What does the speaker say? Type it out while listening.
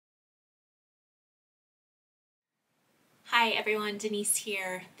Hi everyone, Denise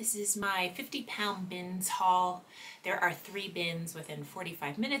here. This is my 50-pound bins haul. There are 3 bins within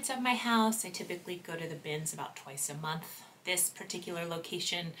 45 minutes of my house. I typically go to the bins about twice a month. This particular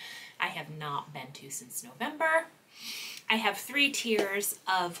location I have not been to since November. I have 3 tiers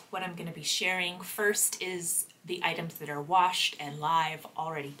of what I'm going to be sharing. First is the items that are washed and live,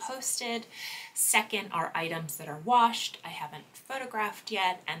 already posted. Second are items that are washed, I haven't photographed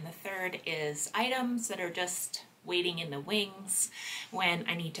yet. And the third is items that are just waiting in the wings when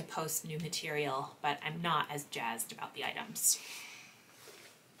I need to post new material, but I'm not as jazzed about the items.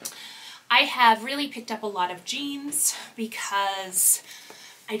 I have really picked up a lot of jeans because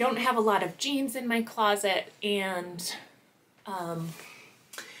I don't have a lot of jeans in my closet, and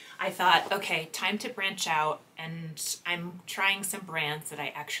I thought, okay, time to branch out, and I'm trying some brands that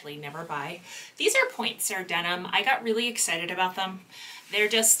I actually never buy. These are Pointser denim. I got really excited about them. They're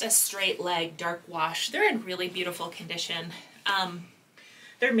just a straight leg dark wash. They're in really beautiful condition.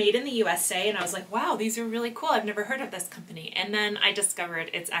 They're made in the USA, and I was like, wow, these are really cool. I've never heard of this company. And then I discovered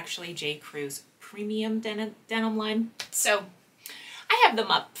it's actually J. Crew's premium denim line. So I have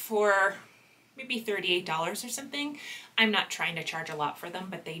them up for maybe $38 or something. I'm not trying to charge a lot for them,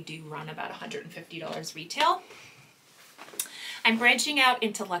 but they do run about $150 retail. I'm branching out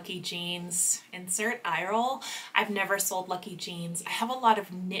into Lucky Jeans. Insert eye roll. I've never sold Lucky Jeans. I have a lot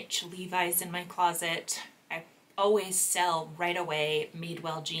of niche Levi's in my closet. I always sell right away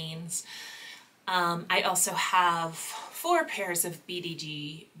Madewell jeans. I also have 4 pairs of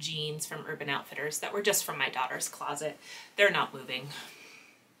BDG jeans from Urban Outfitters that were just from my daughter's closet. They're not moving.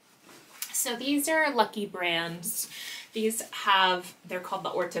 So these are Lucky brands. These they're called the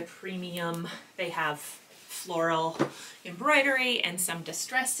Orta Premium. They have floral embroidery and some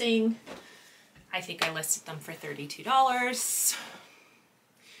distressing. I think I listed them for $32.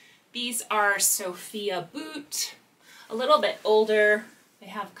 These are Sophia boot, a little bit older. They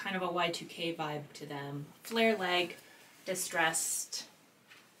have kind of a Y2K vibe to them. Flare leg, distressed.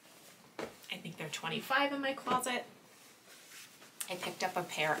 I think they're $25 in my closet. I picked up a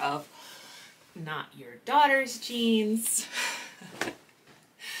pair of not your daughter's jeans.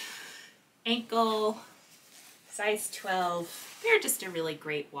 Ankle, size 12. They're just a really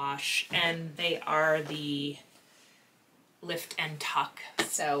great wash, and they are the lift and tuck,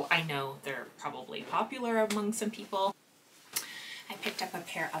 so I know they're probably popular among some people. I picked up a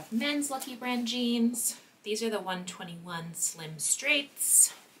pair of men's Lucky brand jeans. These are the 121 Slim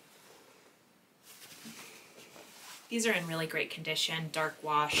Straights. These are in really great condition, dark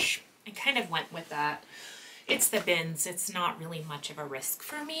wash. I kind of went with that. It's the bins. It's not really much of a risk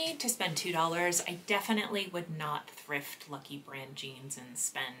for me to spend $2. I definitely would not thrift Lucky brand jeans and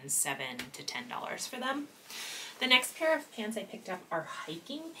spend $7 to $10 for them. The next pair of pants I picked up are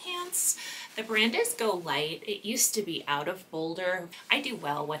hiking pants. The brand is Go Light. It used to be out of Boulder. I do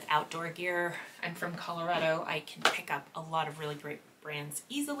well with outdoor gear. I'm from Colorado. I can pick up a lot of really great brands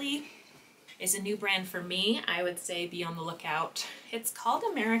easily. Is a new brand for me. I would say be on the lookout. It's called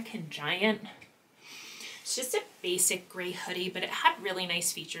American Giant. It's just a basic gray hoodie, but it had really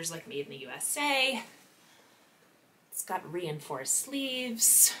nice features like made in the USA. It's got reinforced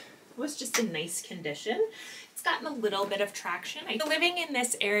sleeves. It was just in nice condition. It's gotten a little bit of traction. Living in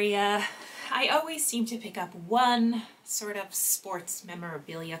this area, I always seem to pick up one sort of sports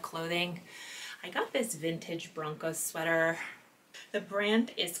memorabilia clothing. I got this vintage Broncos sweater. The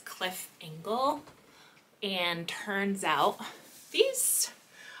brand is Cliff Engle, and turns out these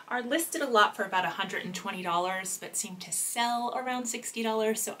are listed a lot for about $120, but seem to sell around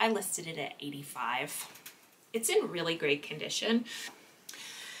 $60, so I listed it at $85. It's in really great condition.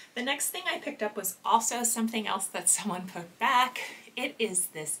 The next thing I picked up was also something else that someone put back. It is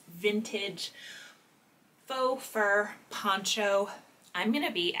this vintage faux fur poncho. I'm going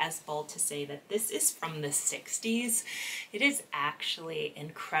to be as bold to say that this is from the 60s. It is actually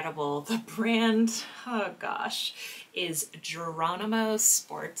incredible. The brand, oh gosh, is Geronimo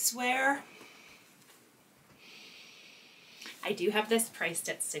Sportswear. I do have this priced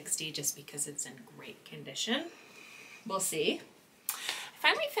at $60 just because it's in great condition. We'll see. I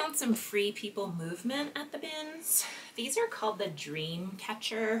finally found some Free People movement at the bins. These are called the Dream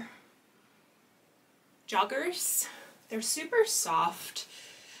Catcher joggers. They're super soft.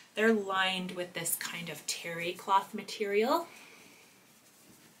 They're lined with this kind of terry cloth material.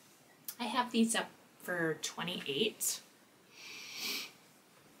 I have these up for $28.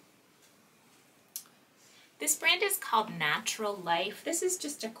 This brand is called Natural Life. This is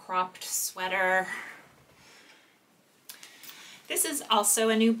just a cropped sweater. This is also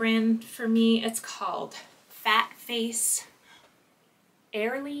a new brand for me. It's called Fat Face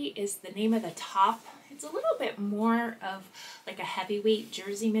Airly is the name of the top. It's a little bit more of like a heavyweight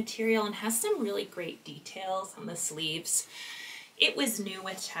jersey material and has some really great details on the sleeves. It was new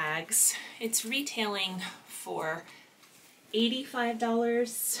with tags. It's retailing for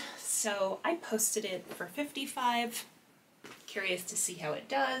 $85, so I posted it for $55. Curious to see how it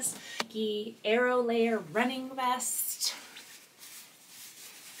does. Aero layer running vest,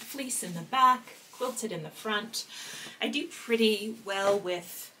 fleece in the back, quilted in the front. I do pretty well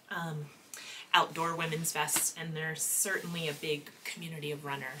with outdoor women's vests, and there's certainly a big community of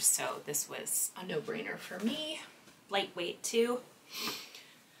runners, so this was a no-brainer for me. Lightweight too.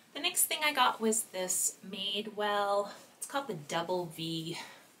 The next thing I got was this Madewell. It's called the Double V.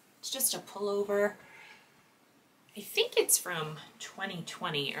 It's just a pullover. I think it's from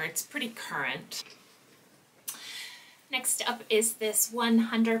 2020, or it's pretty current. Next up is this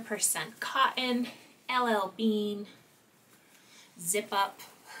 100% cotton LL Bean zip-up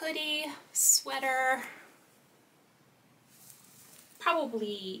hoodie, sweater.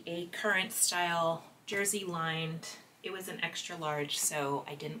 Probably a current style, jersey lined. It was an extra large, so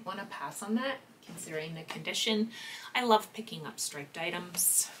I didn't want to pass on that, considering the condition. I love picking up striped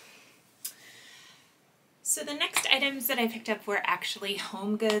items. So the next items that I picked up were actually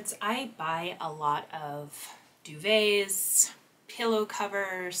home goods. I buy a lot of duvets, pillow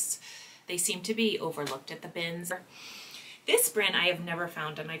covers. They seem to be overlooked at the bins. This brand I have never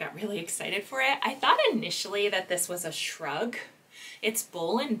found, and I got really excited for it. I thought initially that this was a shrug. It's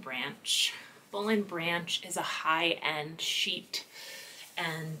Boll and Branch. Boll and Branch is a high-end sheet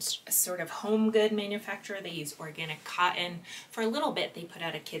and a sort of home good manufacturer. They use organic cotton. For a little bit they put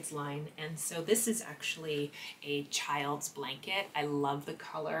out a kids line, and so this is actually a child's blanket. I love the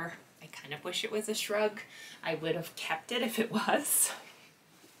color. I kind of wish it was a shrug. I would have kept it if it was.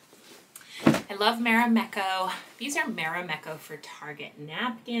 I love Marimekko. These are Marimekko for Target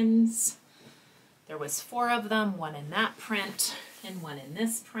napkins. There was 4 of them, one in that print and one in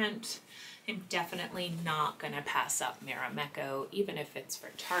this print. I'm definitely not going to pass up Marimekko, even if it's for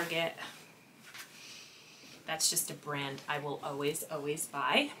Target. That's just a brand I will always, always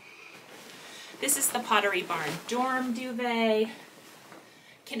buy. This is the Pottery Barn Dorm Duvet.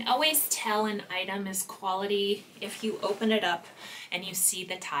 Can always tell an item is quality if you open it up and you see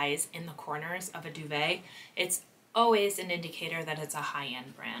the ties in the corners of a duvet. It's always an indicator that it's a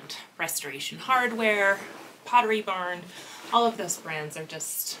high-end brand. Restoration Hardware, Pottery Barn, all of those brands are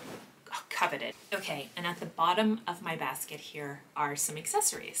just coveted. Okay, and at the bottom of my basket here are some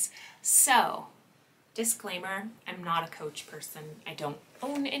accessories. So, disclaimer, I'm not a Coach person. I don't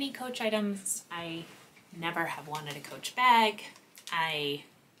own any Coach items. I never have wanted a Coach bag. I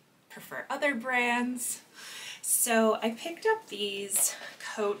prefer other brands. So I picked up these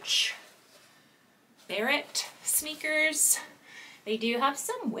Coach Barrett sneakers. They do have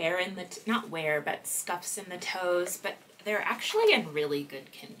some wear in the, not wear, but scuffs in the toes, but they're actually in really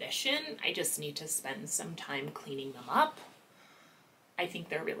good condition. I just need to spend some time cleaning them up. I think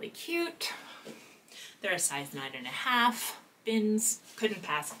they're really cute. They're a size 9.5. Bins, couldn't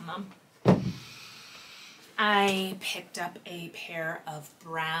pass on them. I picked up a pair of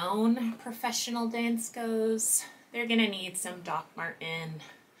brown professional Danskos. They're gonna need some Doc Martin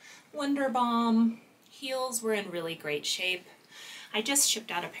Wunderbaum. Heels were in really great shape. I just shipped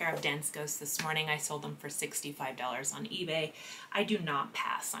out a pair of Danskos this morning. I sold them for $65 on eBay. I do not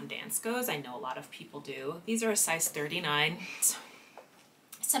pass on Danskos. I know a lot of people do. These are a size 39.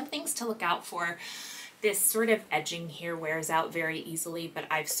 Some things to look out for. This sort of edging here wears out very easily, but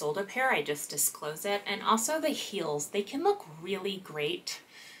I've sold a pair, I just disclose it. And also the heels, they can look really great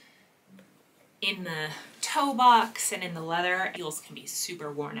in the toe box and in the leather. Heels can be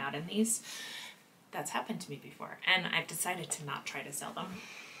super worn out in these. That's happened to me before, and I've decided to not try to sell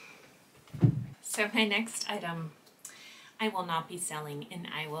them. So my next item I will not be selling, and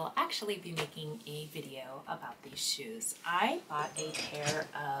I will actually be making a video about these shoes. I bought a pair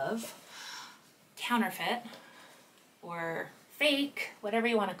of counterfeit or fake, whatever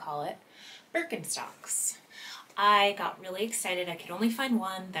you want to call it, Birkenstocks. I got really excited. I could only find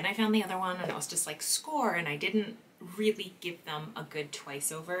one, then I found the other one, and I was just like, score, and I didn't really give them a good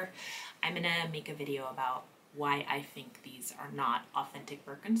twice over. I'm gonna make a video about why I think these are not authentic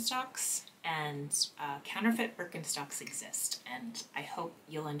Birkenstocks, and counterfeit Birkenstocks exist, and I hope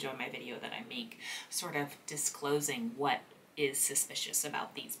you'll enjoy my video that I make sort of disclosing what is suspicious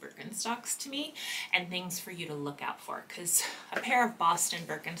about these Birkenstocks to me and things for you to look out for, because a pair of Boston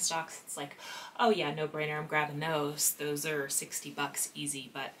Birkenstocks, it's like, oh yeah, no brainer, I'm grabbing those. Those are 60 bucks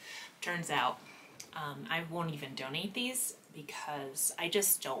easy, but turns out I won't even donate these because I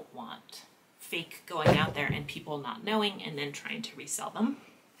just don't want fake going out there and people not knowing and then trying to resell them.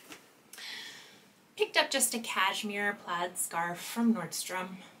 Picked up just a cashmere plaid scarf from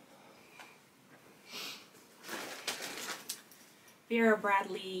Nordstrom. Vera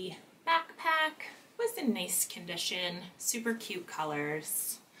Bradley backpack was in nice condition, super cute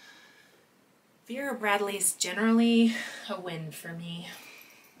colors. Vera Bradley's generally a win for me.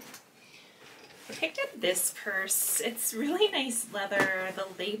 I picked up this purse. It's really nice leather. The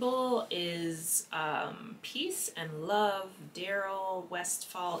label is Peace and Love, Daryl,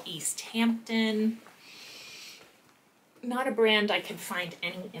 Westfall, East Hampton. Not a brand I could find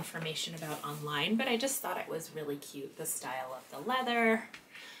any information about online, but I just thought it was really cute. The style of the leather,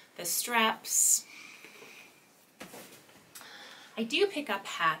 the straps. I do pick up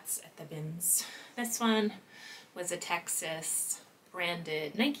hats at the bins. This one was a Texas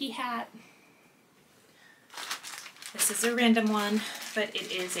branded Nike hat. This is a random one, but it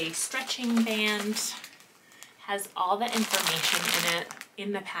is a stretching band. Has all the information in it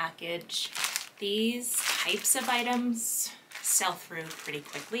in the package. These types of items sell through pretty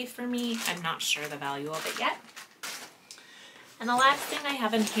quickly for me. I'm not sure the value of it yet. And the last thing I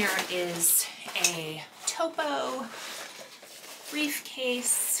have in here is a Topo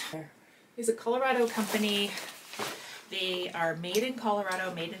briefcase. It's a Colorado company. They are made in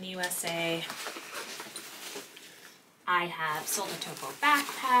Colorado, made in the USA. I have sold a Topo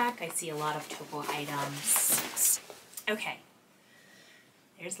backpack. I see a lot of Topo items. Okay,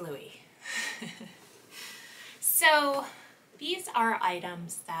 there's Louis. So these are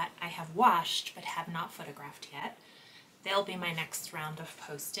items that I have washed but have not photographed yet. They'll be my next round of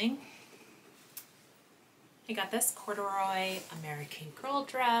posting. I got this corduroy American Girl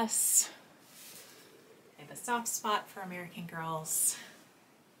dress. I have a soft spot for American Girls.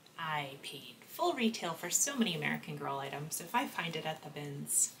 I paid full retail for so many American Girl items. If I find it at the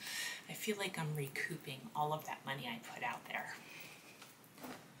bins, I feel like I'm recouping all of that money I put out there.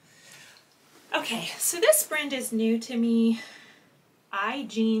 Okay, so this brand is new to me. I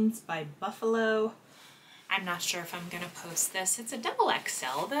Jeans by Buffalo. I'm not sure if I'm gonna post this. It's a double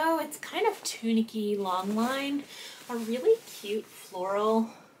XL though. It's kind of tunicky, long line, a really cute floral.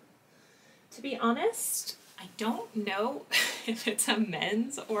 To be honest, I don't know if it's a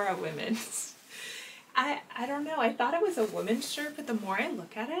men's or a women's. I don't know. I thought it was a women's shirt, but the more I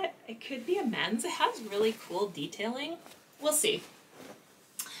look at it, it could be a men's. It has really cool detailing. We'll see.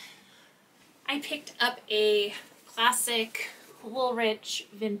 I picked up a classic Woolrich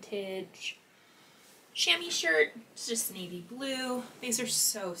vintage chamois shirt. It's just navy blue. These are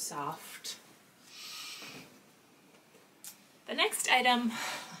so soft. The next item,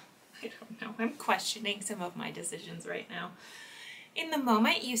 I don't know, I'm questioning some of my decisions right now. In the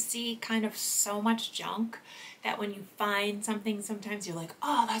moment you see kind of so much junk that when you find something, sometimes you're like,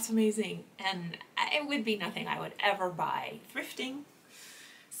 oh, that's amazing. And it would be nothing I would ever buy thrifting.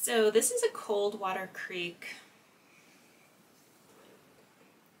 So this is a Coldwater Creek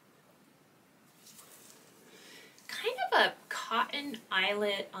kind of a cotton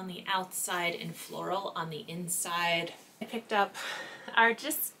eyelet on the outside and floral on the inside. I picked up are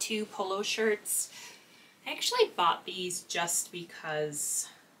just two polo shirts. I actually bought these just because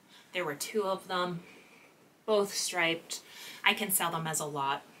there were two of them, both striped. I can sell them as a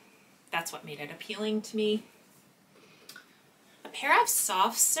lot. That's what made it appealing to me. A pair of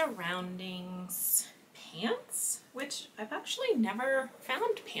soft surroundings pants, which I've actually never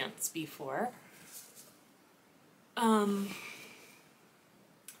found pants before.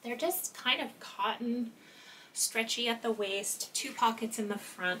 They're just kind of cotton, stretchy at the waist, two pockets in the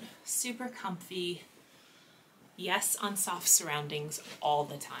front, super comfy. Yes, on soft surroundings all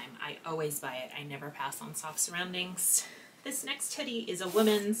the time. I always buy it. I never pass on soft surroundings. This next hoodie is a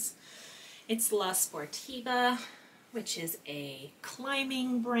woman's. It's La Sportiva, which is a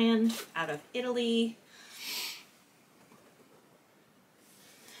climbing brand out of Italy.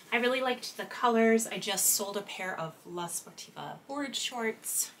 I really liked the colors. I just sold a pair of La Sportiva board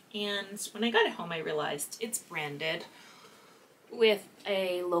shorts, and when I got it home I realized it's branded with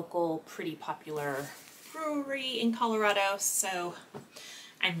a local pretty popular brewery in Colorado, so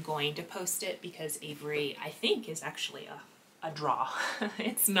I'm going to post it because Avery, I think, is actually a draw.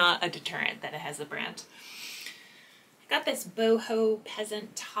 It's not a deterrent that it has a brand. I got this boho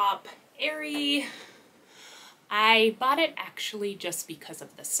peasant top, airy. I bought it actually just because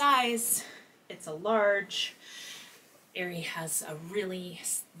of the size. It's a large. Aerie has a really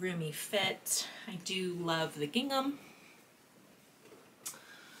roomy fit. I do love the gingham.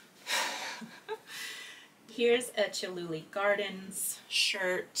 Here's a Cholula Gardens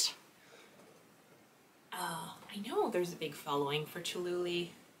shirt. I know there's a big following for Cholula.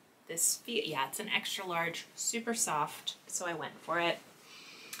 Yeah, it's an extra large, super soft, so I went for it.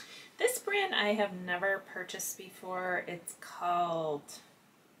 This brand I have never purchased before. It's called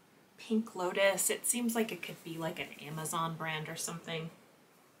Pink Lotus. It seems like it could be like an Amazon brand or something.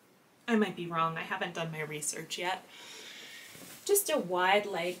 I might be wrong. I haven't done my research yet. Just a wide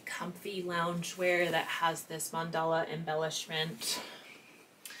leg comfy loungewear that has this mandala embellishment.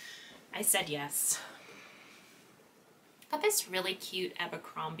 I said yes. Got this really cute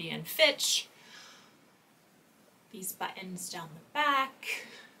Abercrombie & Fitch. These buttons down the back.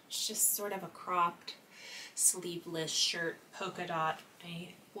 It's just sort of a cropped sleeveless shirt, polka dot.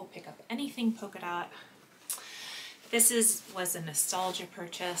 I will pick up anything polka dot. This was a nostalgia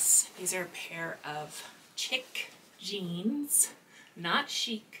purchase. These are a pair of chic jeans, not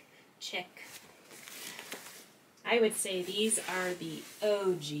chic, chic. I would say these are the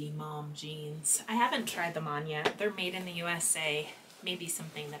OG mom jeans. I haven't tried them on yet. They're made in the USA. Maybe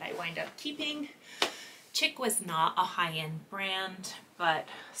something that I wind up keeping. Chic was not a high-end brand, but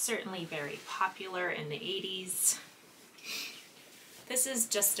certainly very popular in the 80s. This is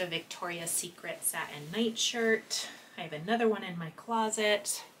just a Victoria's Secret satin nightshirt. I have another one in my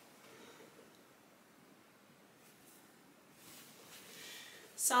closet.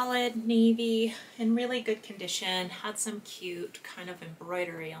 Solid navy, in really good condition. Had some cute kind of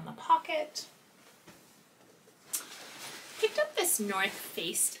embroidery on the pocket. Picked up this North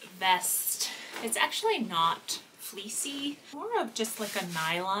Face vest. It's actually not fleecy, more of just like a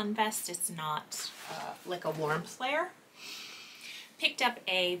nylon vest. It's not like a warmth layer. Picked up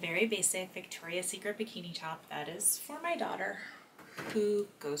a very basic Victoria's Secret bikini top that is for my daughter who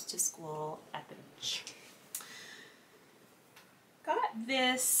goes to school at the beach. Got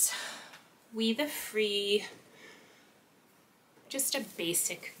this We the Free, just a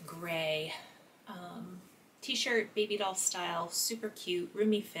basic gray t-shirt, baby doll style, super cute,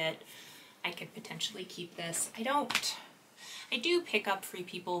 roomy fit. I could potentially keep this. I do pick up Free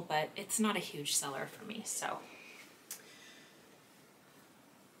People, but it's not a huge seller for me, so.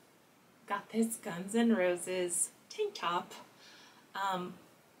 Got this Guns N' Roses tank top.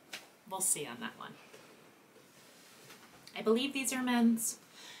 We'll see on that one. I believe these are men's.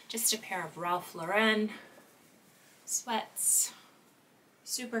 Just a pair of Ralph Lauren sweats.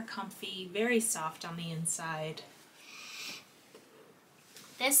 Super comfy, very soft on the inside.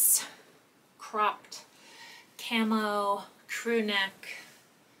 This cropped camo crew neck,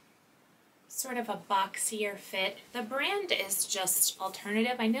 sort of a boxier fit. The brand is just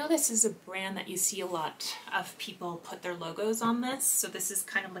Alternative. I know this is a brand that you see a lot of people put their logos on this, so this is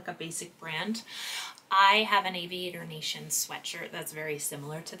kind of like a basic brand. I have an Aviator Nation sweatshirt that's very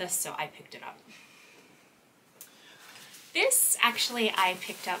similar to this, so I picked it up. This actually I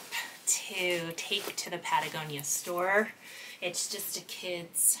picked up to take to the Patagonia store. It's just a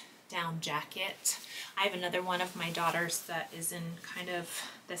kid's down jacket. I have another one of my daughters that is in kind of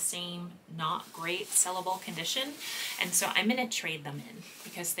the same not great sellable condition, and so I'm going to trade them in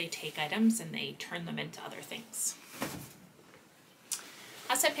because they take items and they turn them into other things.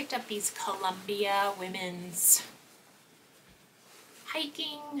 Also picked up these Columbia women's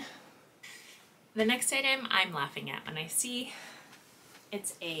hiking. The next item I'm laughing at when I see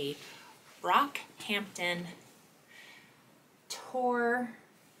it's a Brockhampton tour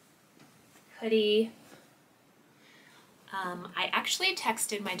hoodie. I actually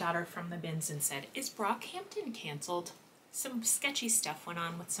texted my daughter from the bins and said, is Brockhampton canceled? Some sketchy stuff went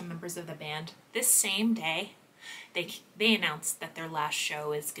on with some members of the band. This same day, they announced that their last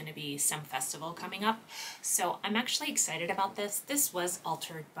show is going to be some festival coming up. So I'm actually excited about this. This was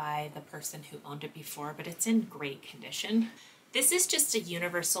altered by the person who owned it before, but it's in great condition. This is just a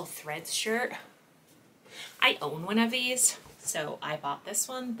Universal Threads shirt. I own one of these, so I bought this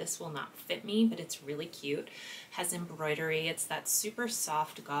one. This will not fit me, but it's really cute. Has embroidery. It's that super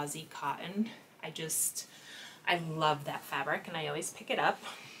soft gauzy cotton. I love that fabric and I always pick it up.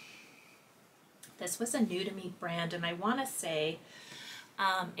 This was a new to me brand, and I want to say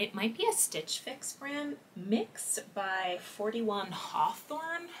it might be a Stitch Fix brand, Mix by 41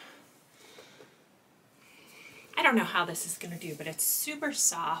 Hawthorne. I don't know how this is going to do, but it's super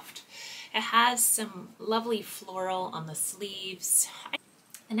soft. It has some lovely floral on the sleeves.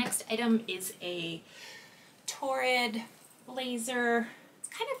 The next item is a Torrid blazer. It's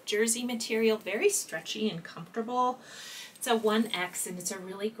kind of jersey material, very stretchy and comfortable. It's a 1X and it's a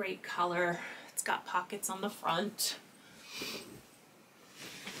really great color. It's got pockets on the front.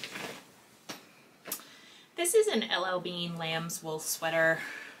 This is an LL Bean lamb's wool sweater.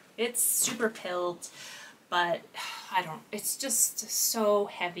 It's super pilled, but it's just so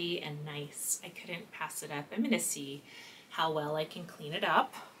heavy and nice. I couldn't pass it up. I'm gonna see how well I can clean it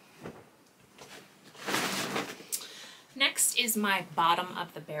up. Next is my bottom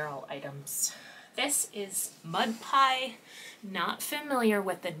of the barrel items. This is Mud Pie. Not familiar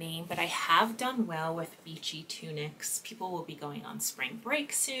with the name, but I have done well with beachy tunics. People will be going on spring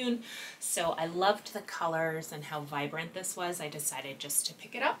break soon, so I loved the colors and how vibrant this was. I decided just to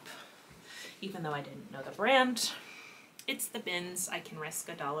pick it up, even though I didn't know the brand. It's the Bins. I can risk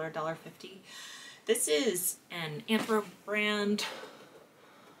 $1, $1.50. This is an Anthro brand,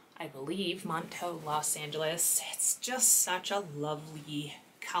 I believe, Monto, Los Angeles. It's just such a lovely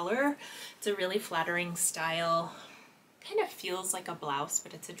color. It's a really flattering style. Kind of feels like a blouse,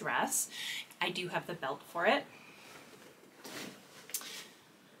 but it's a dress. I do have the belt for it.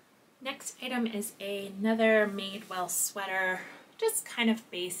 Next item is another Madewell sweater, just kind of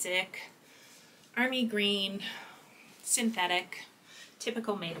basic, army green, synthetic,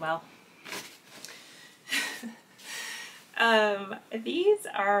 typical Madewell. These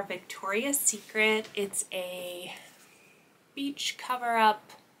are Victoria's Secret. It's a beach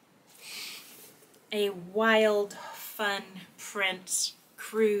cover-up, a wild, fun print,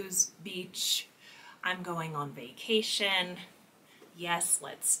 cruise, beach. I'm going on vacation. Yes,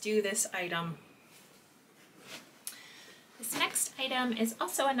 let's do this item. This next item is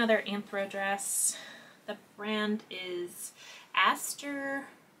also another Anthro dress. The brand is Aster,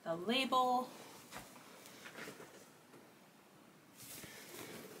 the label.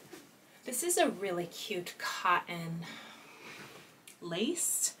 This is a really cute cotton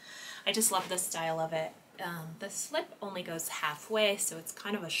lace. I just love the style of it. The slip only goes halfway, so it's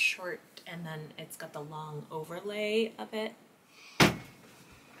kind of a short, and then it's got the long overlay of it. And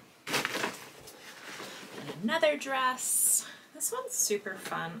another dress. This one's super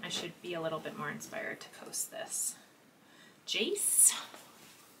fun. I should be a little bit more inspired to post this. Jace.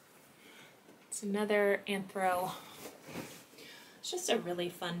 It's another Anthro. It's just a really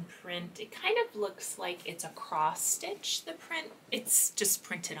fun print. It kind of looks like it's a cross stitch, the print. It's just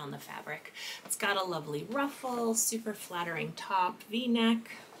printed on the fabric. It's got a lovely ruffle, super flattering top,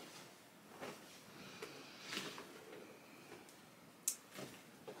 V-neck.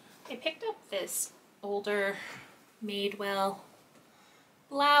 I picked up this older Madewell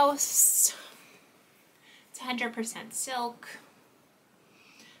blouse. It's 100% silk.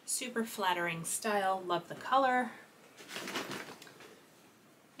 Super flattering style, love the color.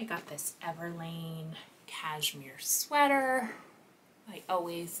 I got this Everlane cashmere sweater. I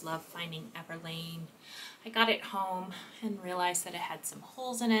always love finding Everlane. I got it home and realized that it had some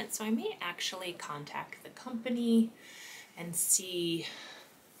holes in it, so I may actually contact the company and see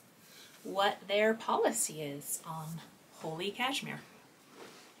what their policy is on holy cashmere.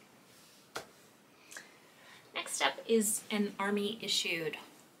 Next up is an army issued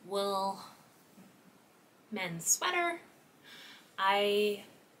wool men's sweater. I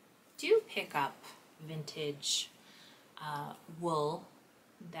do pick up vintage wool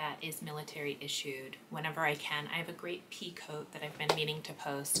that is military issued whenever I can. I have a great pea coat that I've been meaning to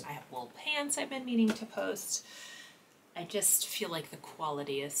post. I have wool pants I've been meaning to post. I just feel like the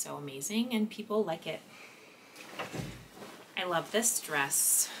quality is so amazing and people like it. I love this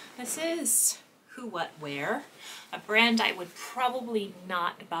dress. This is Who What Wear, a brand I would probably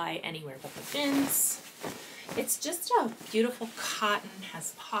not buy anywhere but the Bins. It's just a beautiful cotton,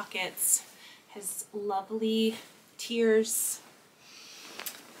 has pockets, has lovely tiers,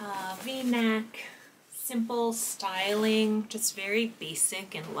 V-neck, simple styling, just very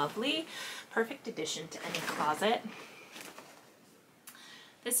basic and lovely. Perfect addition to any closet.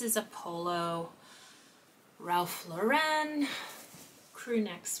 This is a polo Ralph Lauren crew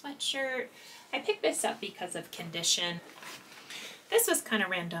neck sweatshirt. I picked this up because of condition. This was kind of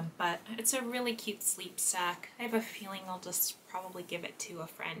random, but it's a really cute sleep sack. I have a feeling I'll just probably give it to a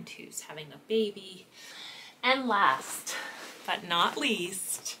friend who's having a baby. And last but not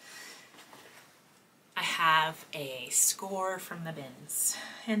least, I have a score from the Bins,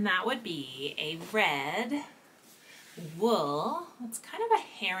 and that would be a red wool. It's kind of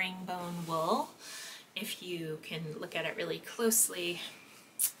a herringbone wool. If you can look at it really closely,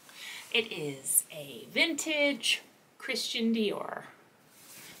 it is a vintage Christian Dior.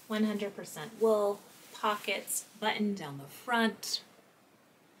 100% wool, pockets, button down the front.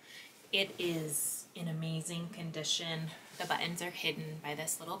 It is in amazing condition. The buttons are hidden by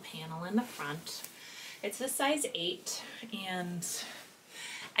this little panel in the front. It's a size 8, and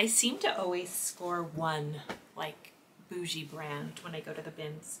I seem to always score one like bougie brand when I go to the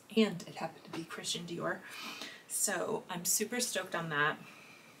Bins, and it happened to be Christian Dior. So I'm super stoked on that.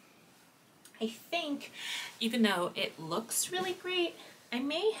 I think, even though it looks really great, I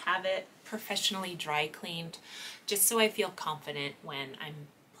may have it professionally dry cleaned just so I feel confident when I'm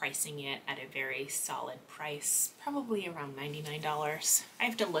pricing it at a very solid price, probably around $99. I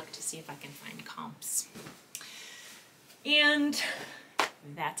have to look to see if I can find comps. And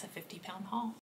that's a 50-pound haul.